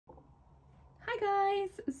Hi guys,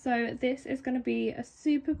 so this is going to be a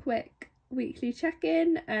super quick weekly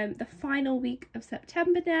check-in, the final week of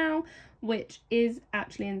September now, which is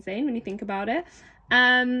actually insane when you think about it.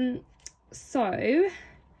 So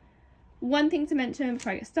one thing to mention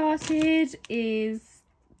before I get started is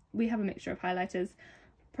we have a mixture of highlighters,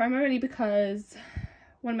 primarily because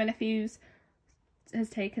one of my nephews has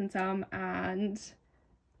taken some and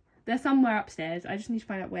they're somewhere upstairs. I just need to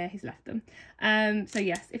find out where he's left them. So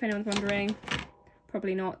yes, if anyone's wondering,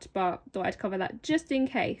 probably not, but thought I'd cover that just in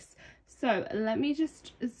case. So let me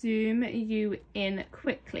just zoom you in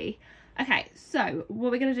quickly. Okay, so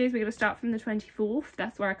what we're going to do is we're going to start from the 24th.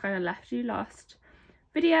 That's where I kind of left you last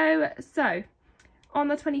video. So on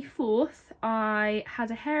the 24th, I had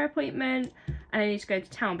a hair appointment and I need to go to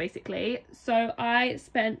town basically. So I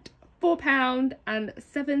spent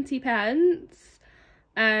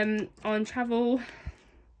 £4.70 on travel.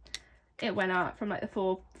 It went up from like the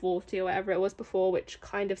 440 or whatever it was before, which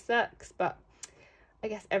kind of sucks, but I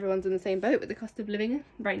guess everyone's in the same boat with the cost of living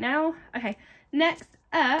right now. Okay, next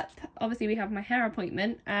up, obviously we have my hair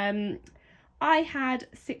appointment. I had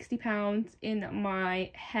 £60 in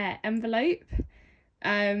my hair envelope,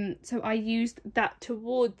 so I used that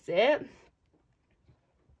towards it,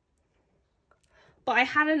 but I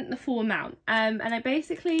hadn't the full amount, and I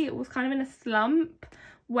basically was kind of in a slump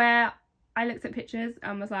where I looked at pictures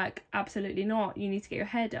and was like, absolutely not, you need to get your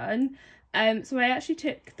hair done. So I actually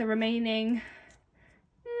took the remaining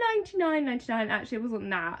 £99.99, actually it wasn't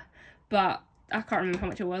that, but I can't remember how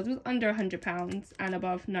much it was under £100 and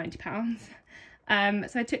above £90.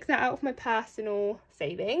 So I took that out of my personal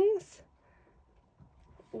savings,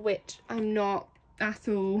 which I'm not at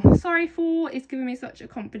all sorry for. It's given me such a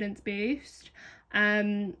confidence boost.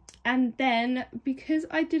 And then because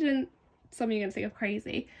I didn't, some of you are going to think I'm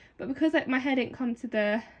crazy, but because like my hair didn't come to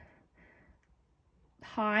the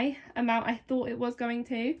high amount I thought it was going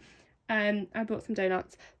to, I bought some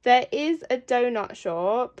donuts. There is a donut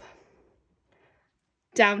shop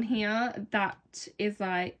down here that is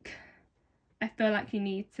like, I feel like you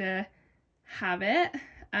need to have it,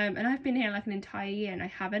 and I've been here like an entire year and I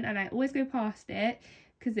haven't, and I always go past it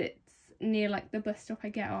because it's near like the bus stop I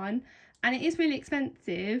get on, and it is really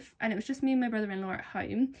expensive, and it was just me and my brother-in-law at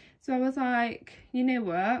home, so I was like, you know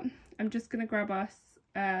what, I'm just gonna grab us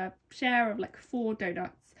a share of like 4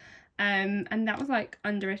 donuts, and that was like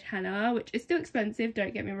under a tenner, which is still expensive,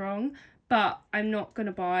 don't get me wrong, but I'm not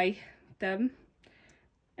gonna buy them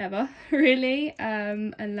ever really,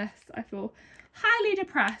 unless I feel highly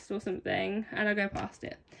depressed or something and I go past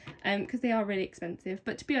it, because they are really expensive.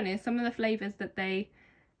 But to be honest, some of the flavours that they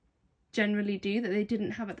generally do that they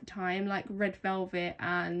didn't have at the time, like red velvet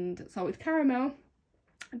and salted caramel,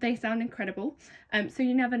 they sound incredible. So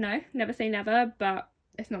you never know, never say never, but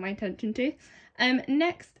it's not my intention to.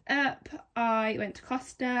 Next up, I went to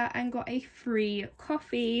Costa and got a free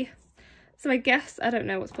coffee. So I guess, I don't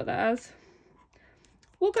know what to put that as.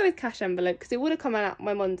 We'll go with cash envelope because it would have come out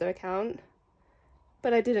my Monzo account,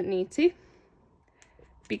 but I didn't need to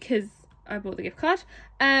because I bought the gift card.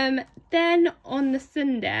 Then on the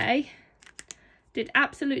Sunday, did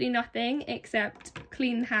absolutely nothing except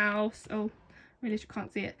clean the house. Oh, really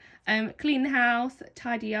can't see it. Clean the house,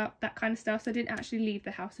 tidy up, that kind of stuff. So I didn't actually leave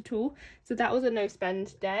the house at all. So that was a no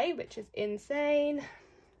spend day, which is insane.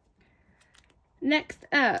 Next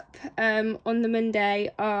up, on the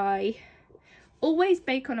Monday, I always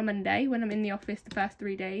bake on a Monday when I'm in the office the first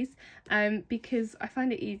 3 days, because I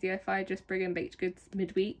find it easier if I just bring in baked goods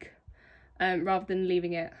midweek, rather than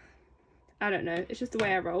leaving it. I don't know, it's just the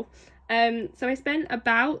way I roll. So I spent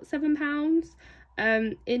about £7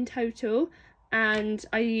 in total, and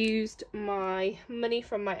I used my money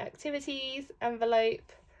from my activities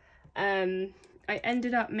envelope. I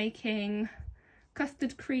ended up making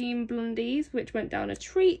custard cream blondies, which went down a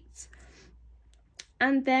treat.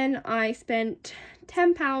 And then I spent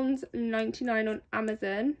 £10.99 on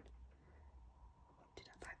Amazon. What did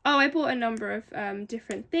I buy? Oh, I bought a number of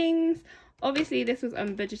different things. Obviously, this was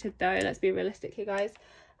unbudgeted though. Let's be realistic here, guys.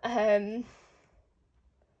 There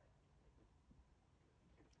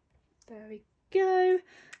we go.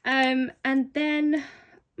 And then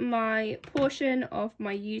my portion of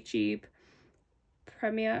my YouTube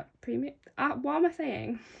premiere. What am I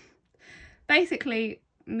saying? Basically,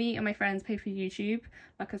 me and my friends pay for YouTube,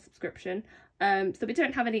 like a subscription, so we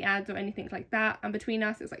don't have any ads or anything like that, and between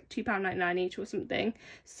us it's like £2.99 each or something,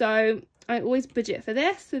 so I always budget for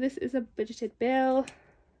this. So this is a budgeted bill.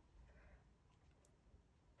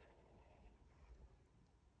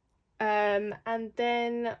 And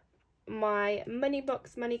then my money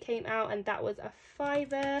box money came out, and that was a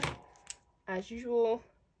 £5 as usual.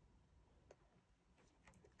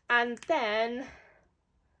 And then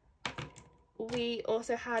we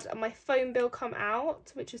also had my phone bill come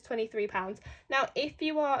out, which is £23. Now, if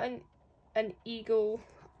you are an eagle,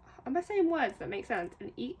 am I saying words that make sense?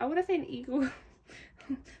 I want to say an eagle.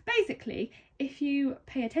 Basically, if you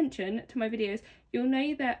pay attention to my videos, you'll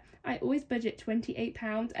know that I always budget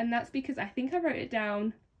 £28, and that's because I think I wrote it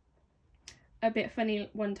down a bit funny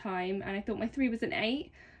one time and I thought my 3 was an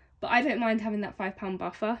 8, but I don't mind having that £5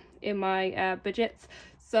 buffer in my budgets,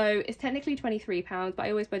 so it's technically £23, but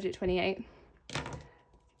I always budget 28.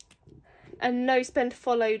 And no spend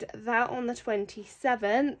followed that on the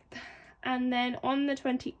 27th, and then on the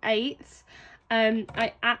 28th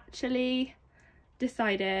I actually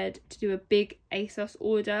decided to do a big ASOS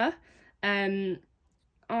order.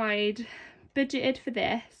 I'd budgeted for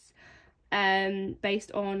this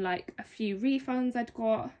based on like a few refunds I'd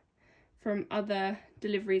got from other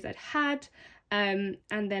deliveries I'd had, and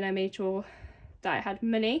then I made sure that I had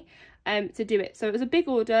money to do it. So it was a big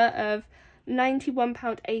order of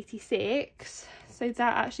 £91.86, so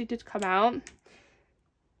that actually did come out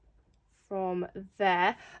from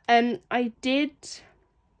there. I did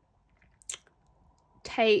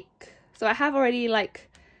so I have already like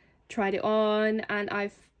tried it on, and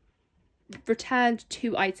I've returned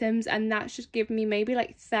 2 items, and that should give me maybe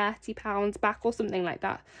like £30 back or something like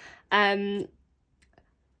that.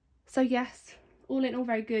 So yes, all in all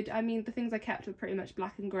very good. I mean, the things I kept were pretty much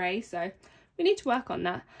black and grey, so we need to work on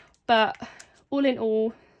that, but all in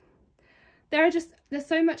all there's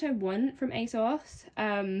so much I want from ASOS,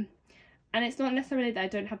 and it's not necessarily that I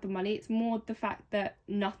don't have the money, it's more the fact that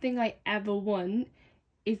nothing I ever want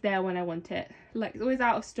is there when I want it. Like, it's always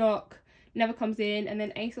out of stock, never comes in, and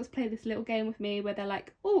then ASOS play this little game with me where they're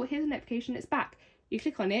like, oh, here's a notification, it's back. You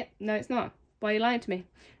click on it, no it's not. Why are you lying to me?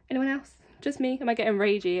 Anyone else? Just me? Am I getting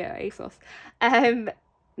ragey at ASOS?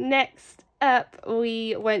 Next up,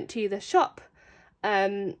 we went to the shop,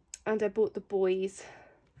 and I bought the boys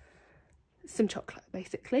some chocolate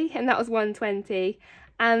basically, and that was £1.20.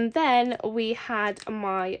 And then we had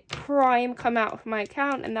my Prime come out of my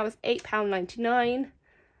account, and that was £8.99.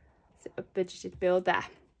 So a budgeted bill there.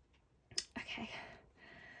 Okay.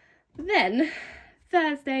 Then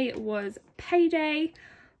Thursday was payday.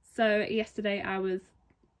 So yesterday I was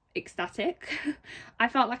ecstatic. I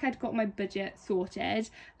felt like I'd got my budget sorted.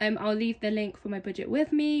 I'll leave the link for my budget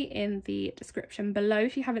with me in the description below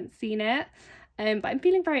if you haven't seen it. But I'm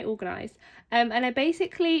feeling very organised, and I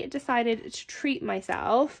basically decided to treat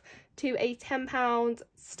myself to a £10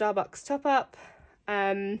 Starbucks top up.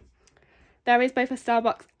 There is both a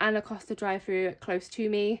Starbucks and a Costa drive-through close to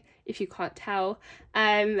me, if you can't tell.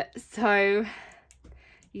 So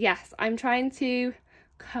yes, I'm trying to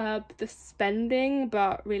curb the spending,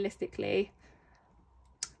 but realistically,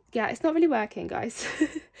 yeah, it's not really working, guys.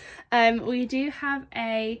 We do have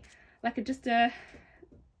just a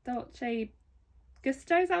Dolce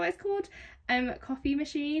Gusto, is that what it's called? Coffee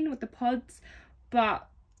machine with the pods, but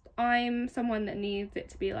I'm someone that needs it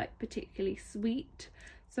to be like particularly sweet,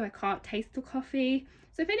 so I can't taste the coffee.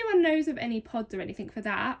 So if anyone knows of any pods or anything for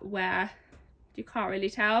that where you can't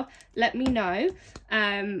really tell, let me know.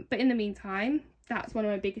 But in the meantime, that's one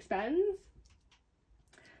of my biggest spends.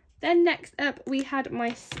 Then next up, we had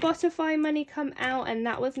my Spotify money come out, and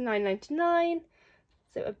that was £9.99,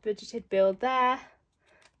 so a budgeted bill there.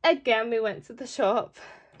 Again, we went to the shop,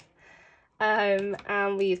 and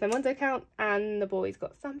we used my Monzo account, and the boys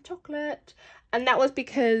got some chocolate, and that was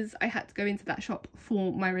because I had to go into that shop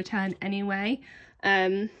for my return anyway.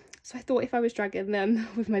 So I thought if I was dragging them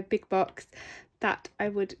with my big box, that I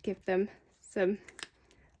would give them some,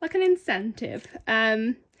 like, an incentive.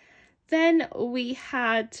 Then we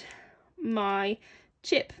had my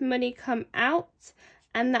chip money come out,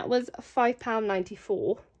 and that was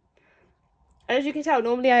 £5.94. As you can tell,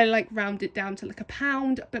 normally I like round it down to like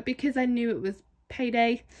 £1, but because I knew it was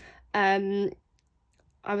payday, I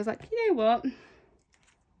was like, you know what,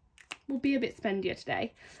 we'll be a bit spendier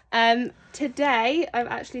today. Today I've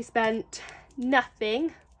actually spent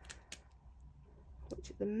nothing,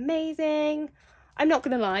 which is amazing. I'm not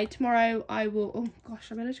gonna lie, tomorrow I will, oh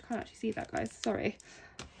gosh, I can't actually see that, guys, sorry.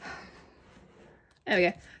 There we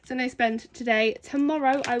go. So no spend today.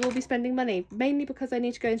 Tomorrow I will be spending money, mainly because I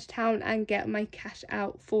need to go into town and get my cash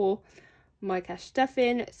out for my cash stuff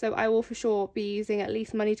in. So I will for sure be using at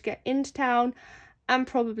least money to get into town, and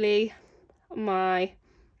probably my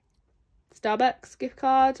Starbucks gift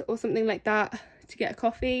card or something like that to get a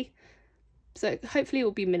coffee. So hopefully it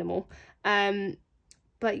will be minimal.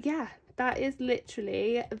 But yeah, that is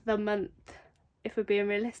literally the month, if we're being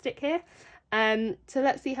realistic here. So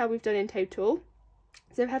let's see how we've done in total.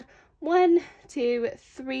 So I've had 1, 2,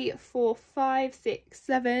 3, 4, 5, 6,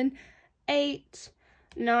 7, 8,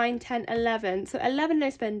 9, 10, 11. So 11 no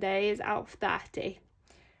spend days out of 30.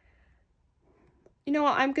 You know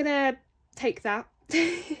what, I'm gonna take that.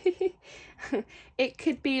 It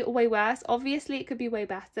could be way worse. Obviously it could be way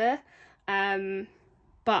better,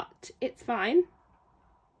 but it's fine.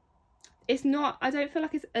 It's not, I don't feel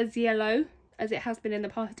like it's as yellow as it has been in the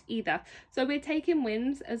past either. So we're taking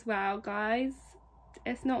wins as well, guys.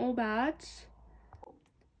 It's not all bad.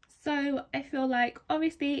 So I feel like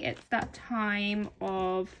obviously it's that time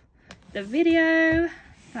of the video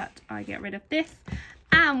that I get rid of this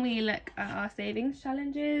and we look at our savings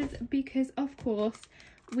challenges, because of course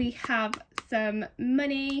we have some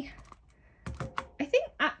money. I think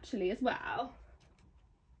actually as well,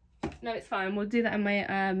 no, it's fine, we'll do that in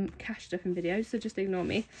my cash stuffing video, so just ignore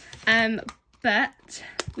me. But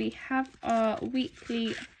we have our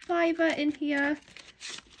weekly $5 in here.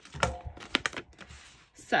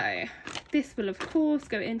 So this will of course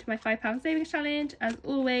go into my £5 savings challenge as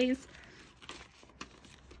always.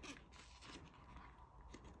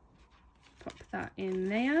 Pop that in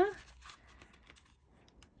there.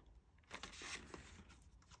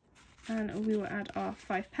 And we will add our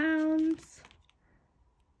 £5.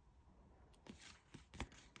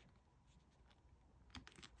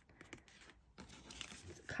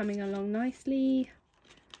 It's coming along nicely.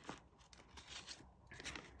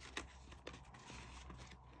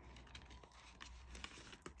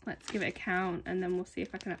 Let's give it a count and then we'll see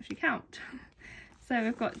if I can actually count. So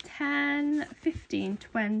we've got 10, 15,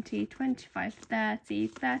 20, 25, 30,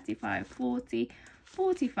 35, 40,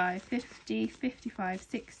 45, 50, 55,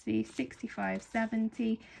 60, 65,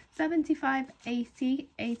 70, 75, 80,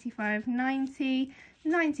 85, 90,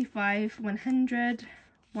 95, 100,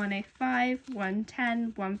 105,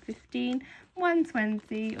 110, 115,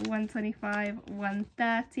 120, 125,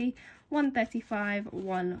 130, 135,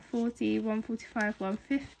 140, 145,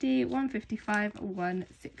 150, 155,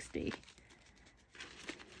 160.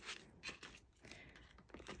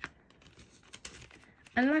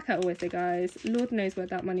 And like I always say, guys, Lord knows where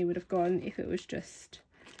that money would have gone if it was just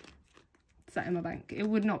sat in my bank. It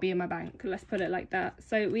would not be in my bank, let's put it like that.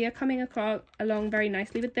 So we are coming along very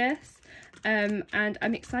nicely with this, and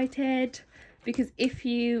I'm excited because if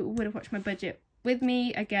you would have watched my budget with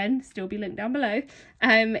me, again, still be linked down below,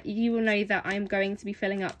 you will know that I'm going to be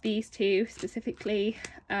filling up these two specifically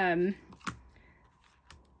in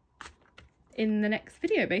the next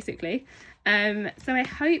video basically. So I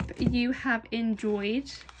hope you have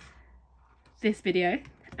enjoyed this video.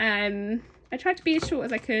 I tried to be as short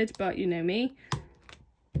as I could, but you know me.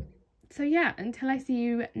 So yeah, until I see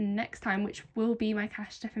you next time, which will be my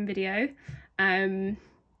cash stuffing video, yeah,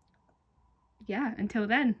 until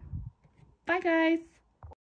then, bye guys.